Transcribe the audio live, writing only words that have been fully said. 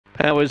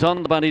Power's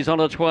on, the bunny's on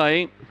its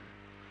way.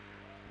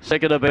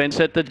 Second event,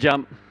 set to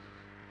jump.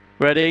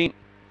 Ready,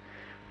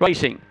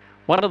 racing.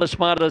 One of the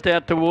smartest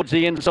out towards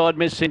the inside,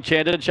 Miss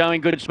Enchanted, showing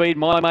good speed.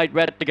 My Mate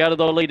Rat to go to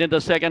the lead into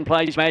second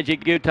place.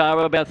 Magic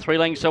Guitar about 3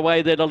 lengths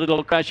away there, a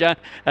little crasher.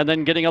 And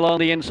then getting along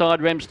the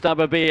inside, Remstar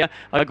Bavia.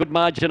 A good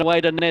margin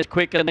away to Nest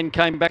Quick, and then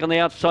came back on the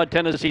outside,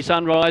 Tennessee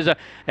Sunrise.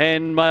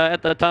 And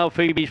at the tail,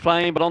 Phoebe's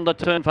Flame, but on the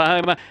turn for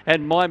home.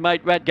 And My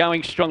Mate Rat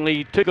going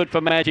strongly. Too good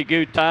for Magic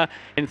Guitar.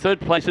 In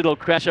third place, little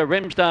crasher,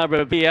 Remstar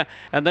Bavia.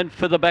 And then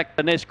for the back,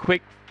 the Nest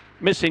Quick,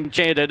 Miss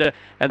Enchanted,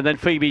 and then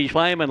Phoebe's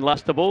Flame, and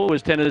last of all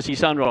was Tennessee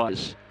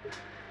Sunrise.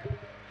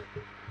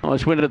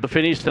 Nice winner at the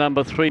finish to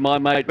number 3, My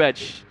Mate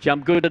Rat.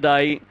 Jumped good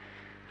today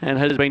and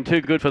has been too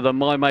good for the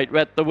My Mate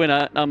Rat. The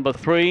winner, number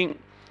 3,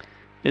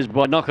 is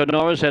by Knocker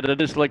Norris at a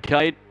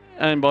dislocate,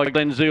 owned by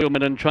Glenn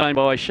Zeilman and trained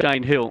by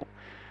Shane Hill.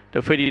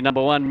 Defeating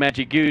number 1,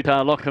 Magic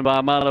Guitar,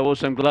 Lochinvar Marlow,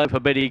 Awesome Glow for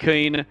Betty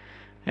Keane,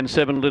 and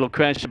 7 Little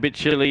Crash, a bit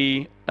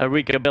chilly,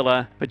 Rika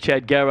Bella for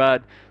Chad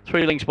Garrard.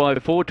 3 lengths by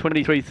 4,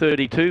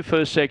 23.32.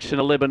 First section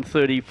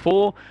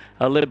 11.34,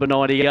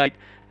 11.98,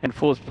 and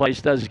fourth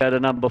place does go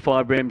to number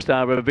 5,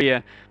 Remstar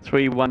Revere,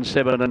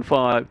 3.17 and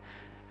 5.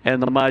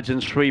 And the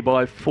margins 3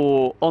 by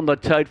 4 on the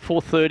tote,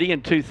 4.30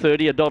 and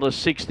 2.30,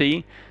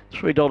 $1.60,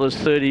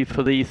 $3.30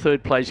 for the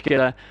third place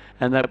getter,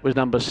 and that was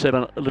number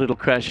 7, Little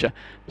Crasher.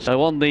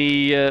 So on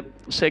the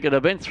second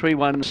event,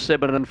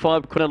 3.17 and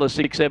 5, Quinella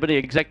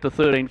 670, Exacta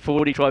 13.40,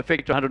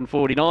 Trifecta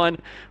 149,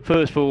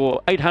 first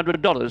for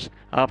 $800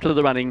 after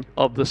the running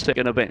of the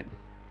second event.